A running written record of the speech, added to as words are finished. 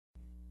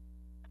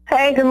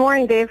Hey, good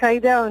morning, Dave. How you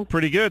doing?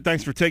 Pretty good.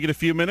 Thanks for taking a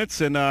few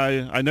minutes. And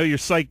I know you're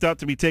psyched up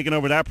to be taking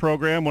over that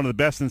program, one of the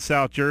best in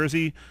South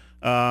Jersey.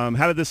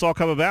 How did this all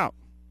come about?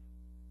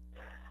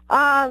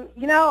 I'm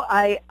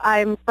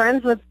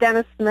friends with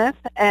Dennis Smith,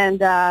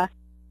 and I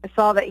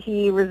saw that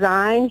he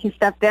resigned. He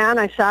stepped down.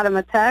 I shot him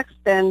a text,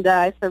 and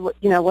I said,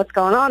 what's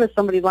going on? Is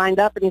somebody lined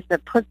up? And he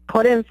said,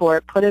 put in for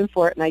it,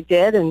 and I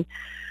did. And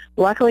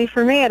luckily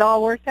for me, it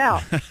all worked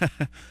out.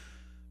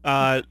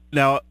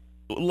 Now,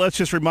 let's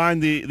just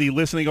remind the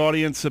listening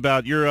audience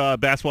about your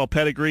basketball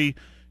pedigree.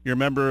 You're a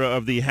member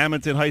of the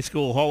Hamilton High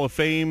School Hall of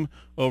Fame,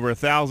 over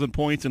 1,000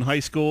 points in high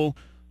school.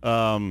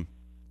 Tell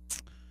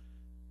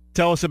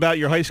us about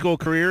your high school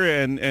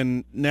career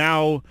and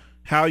now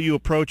how you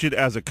approach it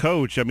as a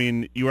coach. I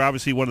mean, you were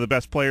obviously one of the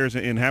best players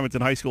in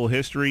Hamilton High School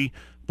history,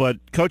 but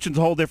coaching's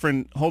a whole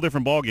different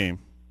ball game.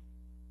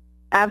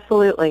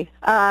 Absolutely.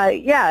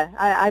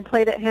 I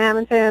played at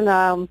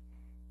Hamilton,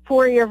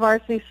 4-year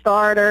varsity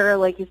starter,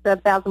 like you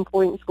said,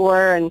 1,000-point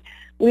scorer, and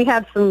we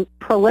had some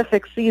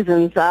prolific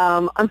seasons.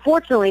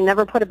 Unfortunately,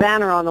 never put a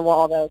banner on the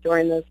wall, though,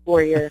 during those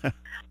 4 years.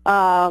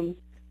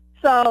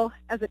 So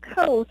as a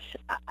coach,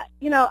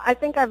 I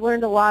think I've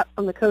learned a lot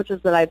from the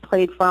coaches that I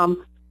played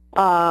from,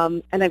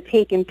 and I've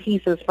taken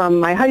pieces from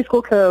my high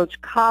school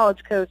coach,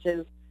 college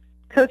coaches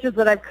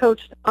that I've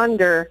coached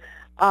under,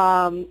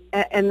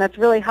 and that's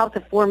really helped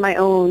to form my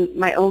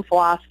own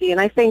philosophy.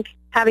 And I think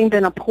having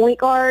been a point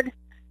guard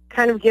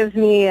kind of gives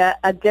me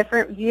a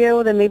different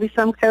view than maybe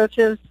some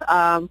coaches.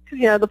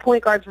 The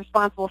point guard's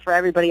responsible for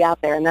everybody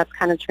out there, and that's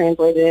kind of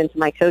translated into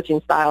my coaching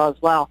style as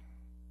well.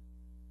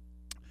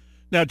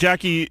 Now,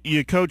 Jackie,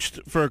 you coached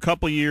for a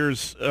couple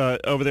years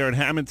over there in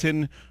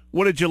Hamilton.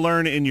 What did you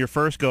learn in your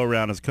first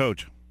go-around as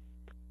coach?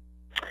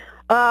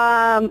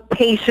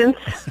 Patience,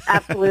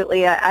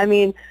 absolutely.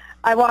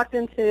 I walked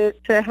into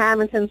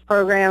Hamilton's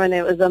program, and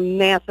it was a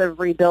massive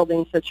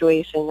rebuilding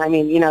situation.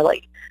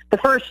 The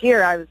first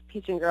year I was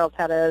teaching girls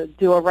how to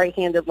do a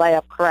right-handed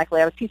layup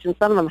correctly. I was teaching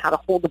some of them how to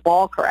hold the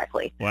ball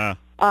correctly. Wow.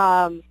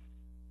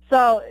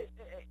 So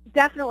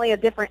definitely a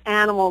different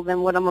animal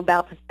than what I'm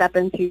about to step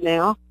into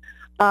now.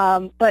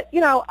 But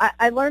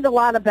I learned a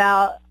lot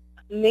about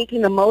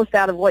making the most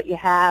out of what you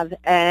have,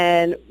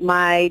 and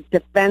my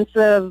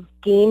defensive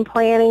game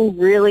planning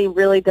really,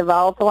 really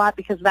developed a lot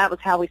because that was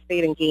how we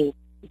stayed in games.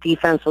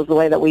 Defense was the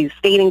way that we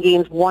stayed in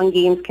games, won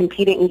games,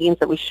 competed in games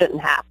that we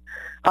shouldn't have.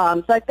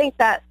 So I think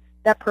that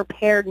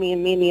prepared me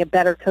and made me a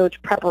better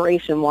coach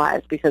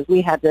preparation-wise because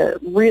we had to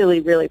really,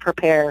 really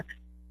prepare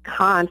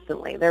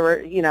constantly. There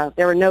were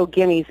no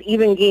gimmies.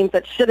 Even games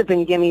that should have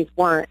been gimmies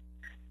weren't.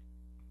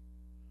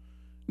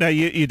 Now,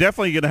 you're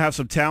definitely going to have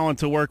some talent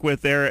to work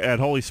with there at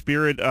Holy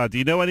Spirit. Do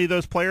you know any of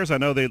those players? I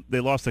know they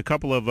lost a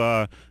couple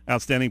of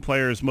outstanding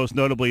players, most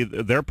notably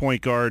their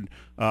point guard,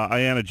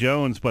 Ayanna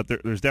Jones, but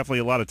there's definitely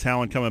a lot of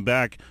talent coming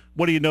back.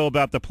 What do you know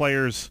about the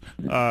players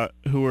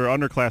who were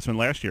underclassmen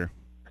last year?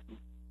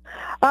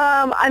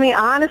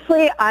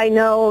 Honestly, I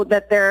know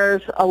that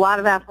there's a lot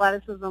of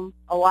athleticism,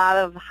 a lot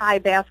of high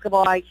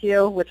basketball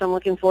IQ, which I'm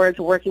looking forward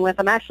to working with.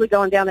 I'm actually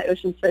going down to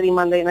Ocean City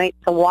Monday night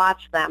to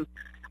watch them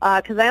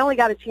because I only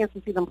got a chance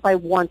to see them play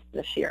once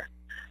this year.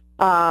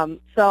 So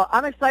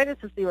I'm excited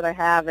to see what I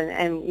have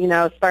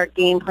and start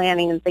game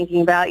planning and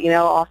thinking about,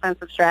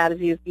 offensive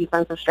strategies,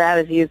 defensive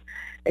strategies,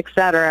 et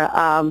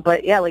cetera.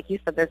 But, yeah, like you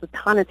said, there's a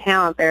ton of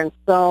talent there and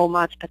so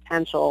much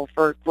potential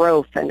for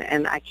growth,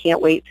 and I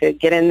can't wait to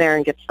get in there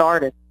and get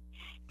started.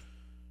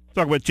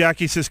 Talk about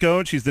Jackie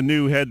Siscone. She's the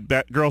new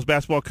head girls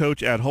basketball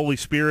coach at Holy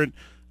Spirit.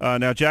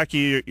 Now,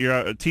 Jackie, you're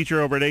a teacher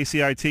over at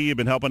ACIT. You've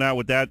been helping out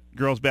with that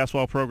girls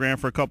basketball program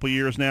for a couple of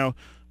years now.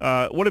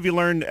 What have you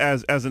learned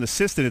as an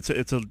assistant?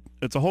 It's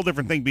a whole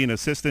different thing being an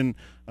assistant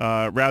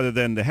rather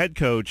than the head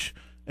coach.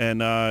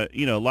 And, a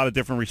lot of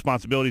different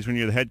responsibilities when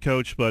you're the head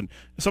coach. But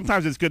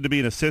sometimes it's good to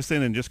be an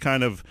assistant and just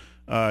kind of,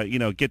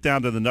 get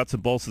down to the nuts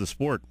and bolts of the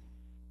sport.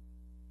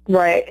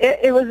 Right.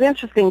 It was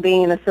interesting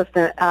being an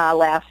assistant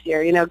last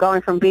year,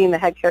 going from being the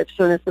head coach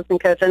to an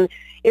assistant coach. And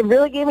it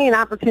really gave me an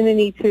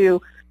opportunity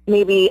to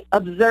maybe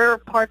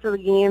observe parts of the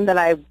game that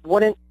I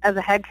wouldn't as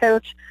a head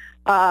coach.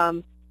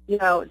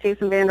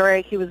 Jason Van Der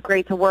Eyck, he was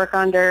great to work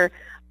under.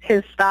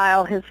 His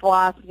style, his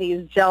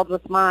philosophies gelled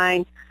with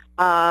mine.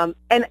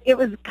 And it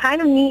was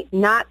kind of neat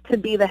not to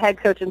be the head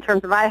coach in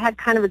terms of I had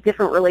kind of a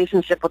different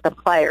relationship with the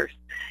players.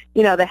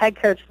 The head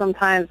coach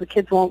sometimes the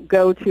kids won't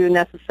go to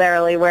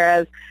necessarily,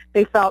 whereas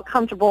they felt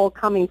comfortable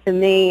coming to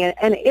me.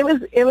 And it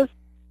was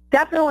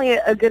definitely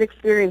a good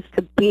experience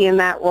to be in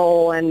that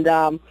role.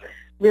 And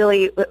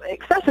really,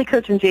 especially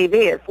coaching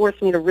JV, it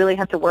forced me to really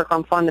have to work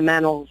on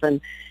fundamentals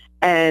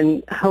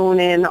and hone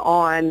in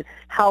on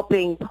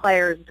helping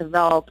players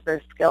develop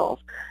their skills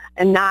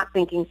and not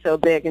thinking so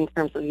big in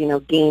terms of,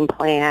 game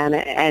plan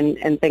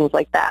and things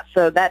like that.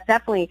 So that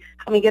definitely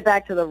helped me get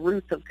back to the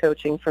roots of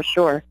coaching for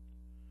sure.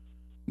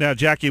 Now,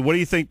 Jackie, what do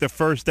you think the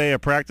first day of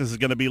practice is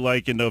going to be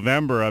like in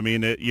November? I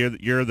mean,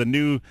 you're the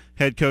new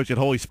head coach at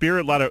Holy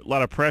Spirit. A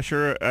lot of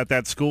pressure at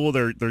that school.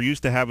 They're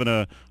used to having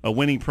a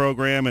winning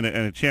program and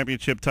a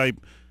championship type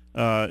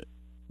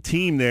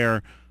team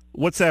there.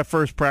 What's that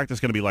first practice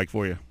going to be like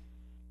for you?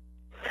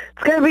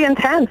 It's going to be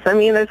intense. I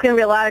mean, there's going to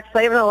be a lot of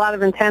excitement, a lot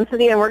of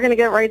intensity, and we're going to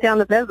get right down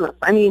to business.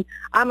 I mean,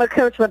 I'm a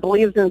coach that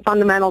believes in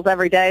fundamentals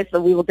every day, so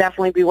we will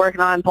definitely be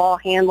working on ball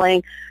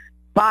handling,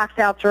 box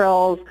out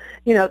drills,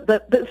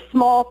 the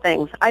small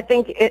things. I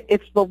think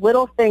it's the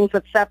little things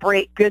that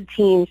separate good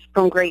teams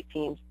from great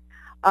teams.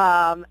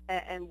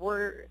 And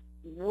we're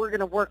going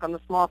to work on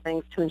the small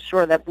things to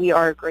ensure that we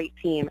are a great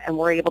team and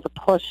we're able to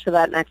push to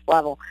that next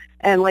level.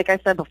 And like I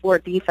said before,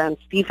 defense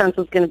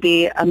is going to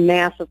be a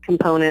massive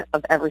component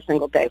of every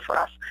single day for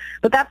us.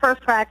 But that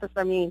first practice,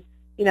 I mean,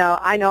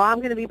 I know I'm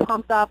going to be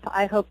pumped up.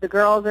 I hope the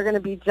girls are going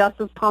to be just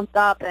as pumped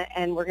up,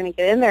 and we're going to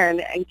get in there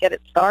and get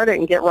it started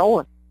and get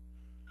rolling.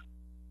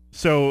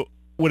 So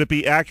would it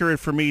be accurate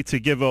for me to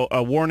give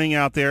a warning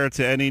out there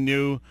to any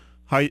new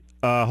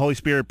Holy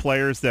Spirit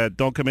players that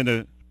don't come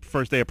into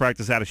first day of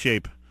practice out of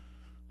shape?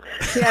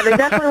 Yeah, they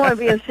definitely want to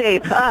be in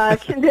shape.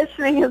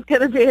 Conditioning is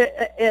going to be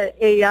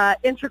a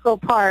integral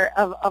part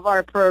of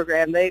our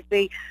program.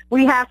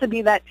 We have to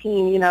be that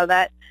team,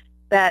 that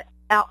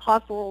out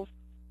hustles,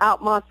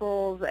 out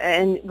muscles,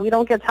 and we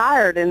don't get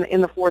tired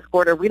in the fourth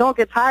quarter. We don't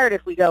get tired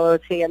if we go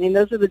OT. I mean,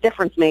 those are the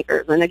difference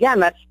makers. And again,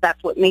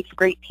 that's what makes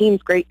great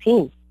teams great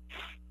teams.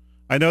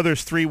 I know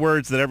there's 3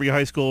 words that every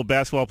high school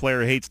basketball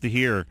player hates to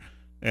hear,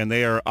 and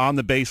they are on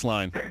the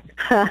baseline.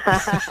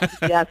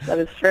 Yes, that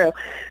is true.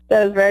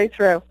 That is very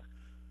true.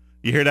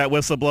 You hear that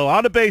whistle blow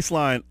on the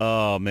baseline?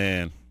 Oh,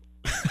 man.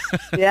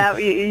 Yeah,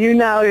 you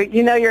know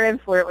you're in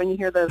for it when you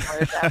hear those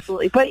words,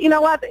 absolutely. But you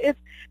know what? It's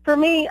for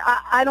me,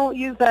 I don't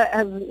use that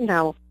as,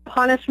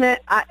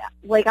 punishment.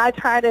 I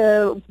try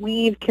to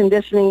weave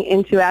conditioning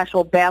into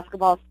actual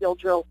basketball skill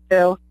drills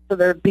too, so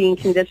they're being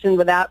conditioned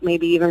without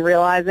maybe even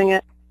realizing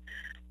it.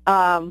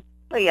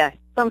 But yeah,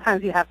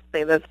 sometimes you have to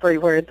say those 3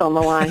 words on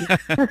the line.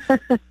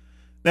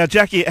 Now,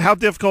 Jackie, how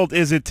difficult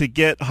is it to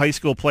get high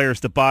school players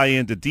to buy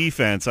into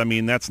defense? I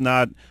mean, that's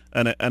not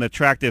an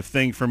attractive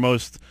thing for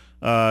most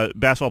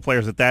basketball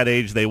players at that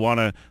age. They want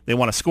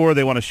to score,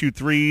 they want to shoot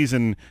threes,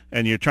 and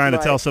you're trying to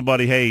tell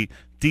somebody, hey,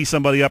 D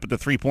somebody up at the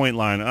 3-point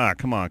line.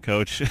 Come on,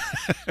 coach.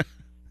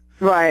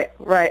 Right.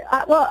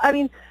 Well, I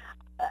mean,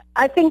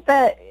 I think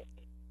that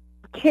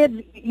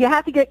you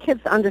have to get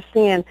kids to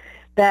understand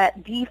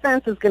that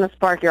defense is going to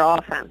spark your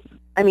offense.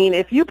 I mean,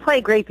 if you play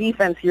great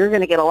defense, you're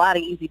going to get a lot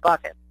of easy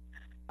buckets.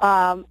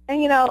 And,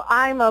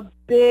 I'm a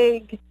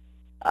big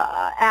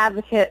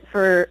advocate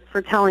for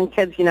telling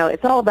kids,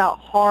 it's all about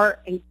heart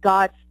and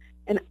guts.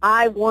 And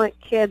I want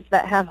kids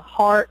that have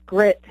heart,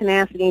 grit,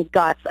 tenacity, and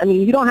guts. I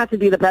mean, you don't have to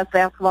be the best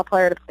basketball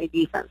player to play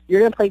defense. You're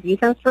going to play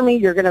defense for me,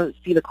 you're going to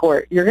see the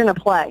court. You're going to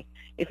play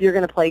if you're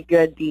going to play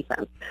good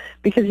defense.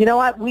 Because you know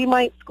what? We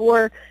might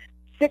score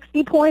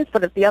 60 points,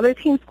 but if the other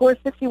team scores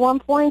 61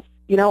 points,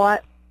 you know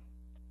what?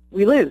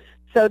 We lose.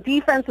 So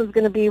defense is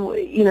going to be,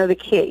 the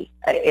key.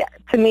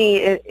 To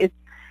me,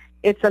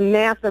 it's a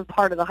massive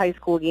part of the high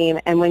school game,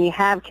 and when you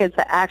have kids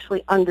that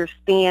actually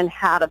understand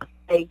how to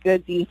play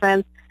good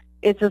defense,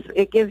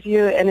 it gives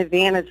you an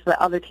advantage that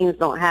other teams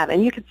don't have.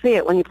 And you can see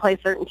it when you play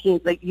certain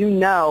teams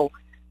that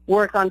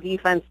work on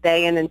defense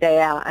day in and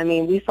day out. I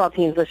mean, we saw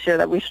teams this year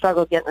that we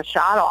struggled getting a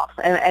shot off,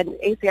 and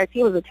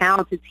ACIT was a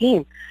talented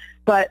team,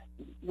 but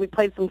we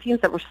played some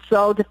teams that were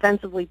so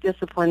defensively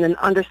disciplined and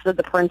understood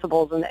the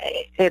principles, and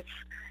it's,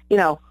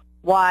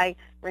 why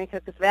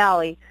Rankin-Cocos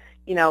Valley,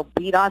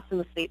 beat us in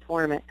the state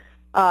tournament.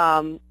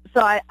 So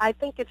I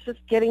think it's just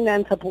getting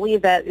them to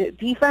believe that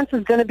defense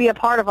is going to be a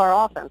part of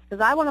our offense,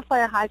 because I want to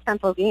play a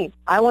high-tempo game.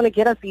 I want to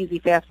get us easy,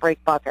 fast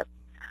break buckets.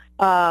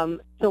 So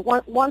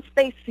once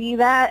they see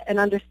that and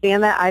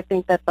understand that, I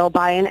think that they'll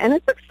buy in. And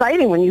it's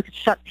exciting when you can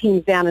shut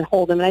teams down and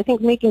hold them. And I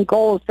think making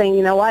goals, saying,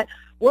 you know what,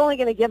 we're only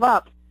going to give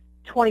up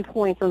 20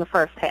 points in the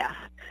first half.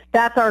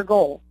 That's our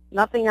goal.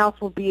 Nothing else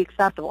will be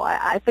acceptable.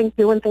 I think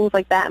doing things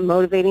like that and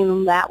motivating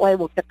them that way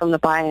will get them to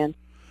buy in.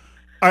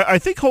 I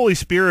think Holy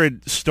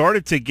Spirit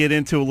started to get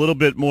into a little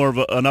bit more of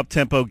an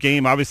up-tempo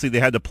game. Obviously, they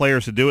had the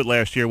players to do it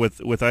last year with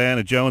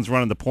Ayanna Jones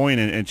running the point,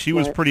 and she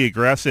was pretty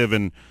aggressive,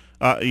 and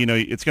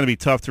it's going to be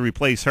tough to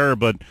replace her.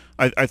 But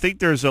I think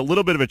there's a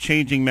little bit of a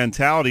changing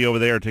mentality over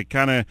there to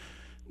kind of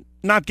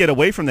not get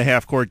away from the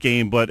half-court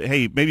game, but,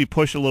 hey, maybe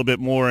push a little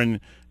bit more. And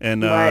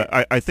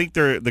I think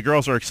the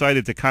girls are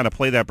excited to kind of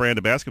play that brand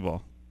of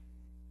basketball.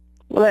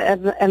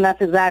 Well, and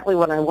that's exactly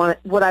what I want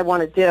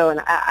to do.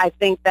 And I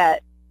think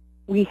that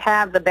we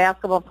have the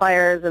basketball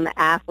players and the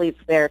athletes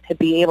there to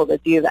be able to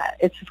do that.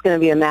 It's just going to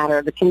be a matter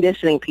of the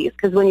conditioning piece,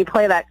 because when you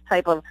play that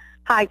type of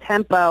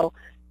high-tempo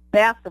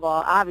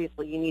basketball,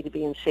 obviously you need to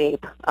be in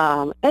shape.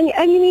 And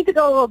you need to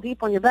go a little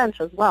deep on your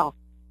bench as well.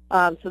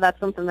 So that's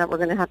something that we're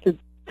going to have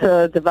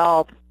to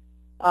develop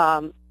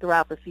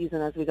throughout the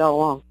season as we go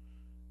along.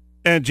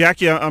 And,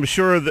 Jackie, I'm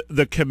sure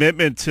the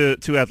commitment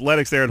to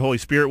athletics there at Holy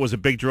Spirit was a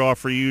big draw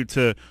for you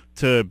to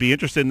be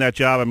interested in that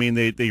job. I mean,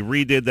 they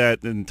redid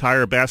that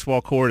entire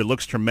basketball court. It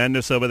looks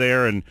tremendous over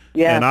there. And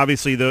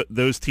obviously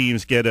those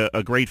teams get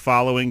a great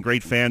following,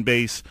 great fan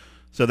base.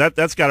 So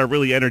that's got to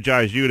really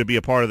energize you to be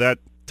a part of that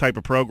type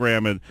of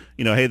program, and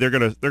hey, they're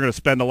gonna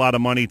spend a lot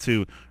of money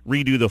to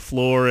redo the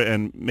floor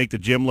and make the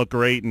gym look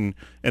great, and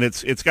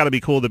it's got to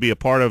be cool to be a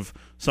part of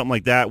something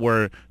like that,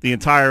 where the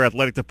entire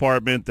athletic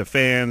department, the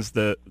fans,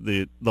 the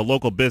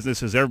local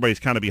businesses, everybody's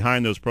kind of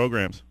behind those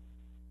programs.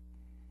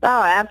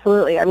 Oh,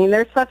 absolutely. I mean,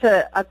 there's such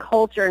a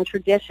culture and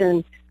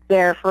tradition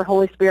there for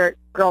Holy Spirit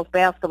girls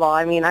basketball.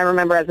 I mean, I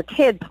remember as a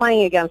kid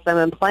playing against them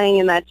and playing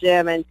in that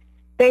gym, and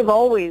they've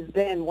always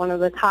been one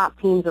of the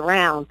top teams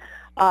around.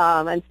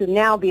 And to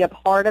now be a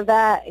part of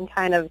that and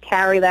kind of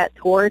carry that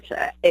torch,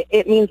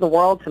 it means the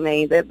world to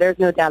me. There's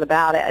no doubt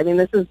about it. I mean,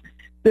 this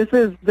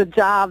is the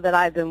job that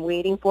I've been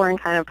waiting for and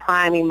kind of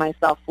priming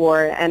myself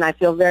for, and I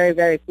feel very,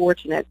 very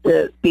fortunate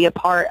to be a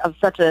part of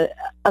such a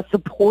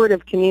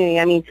supportive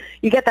community. I mean,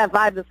 you get that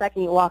vibe the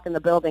second you walk in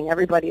the building.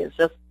 Everybody is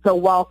just so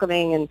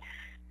welcoming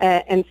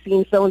and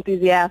seems so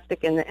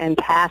enthusiastic and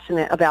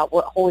passionate about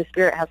what Holy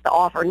Spirit has to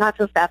offer, not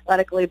just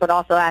athletically but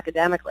also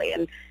academically.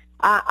 And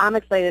I'm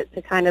excited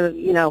to kind of,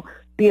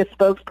 be a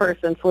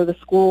spokesperson for the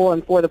school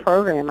and for the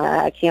program.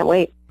 I can't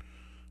wait.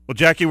 Well,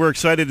 Jackie, we're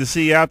excited to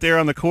see you out there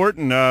on the court,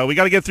 and we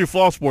got to get through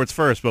fall sports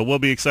first, but we'll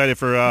be excited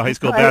for high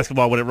school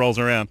basketball when it rolls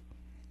around.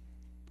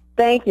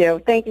 Thank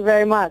you. Thank you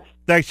very much.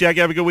 Thanks, Jackie.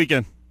 Have a good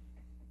weekend.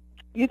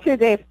 You too,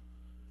 Dave.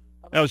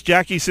 That was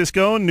Jackie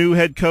Siscone, new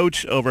head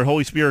coach over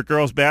Holy Spirit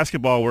girls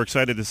basketball. We're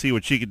excited to see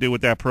what she could do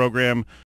with that program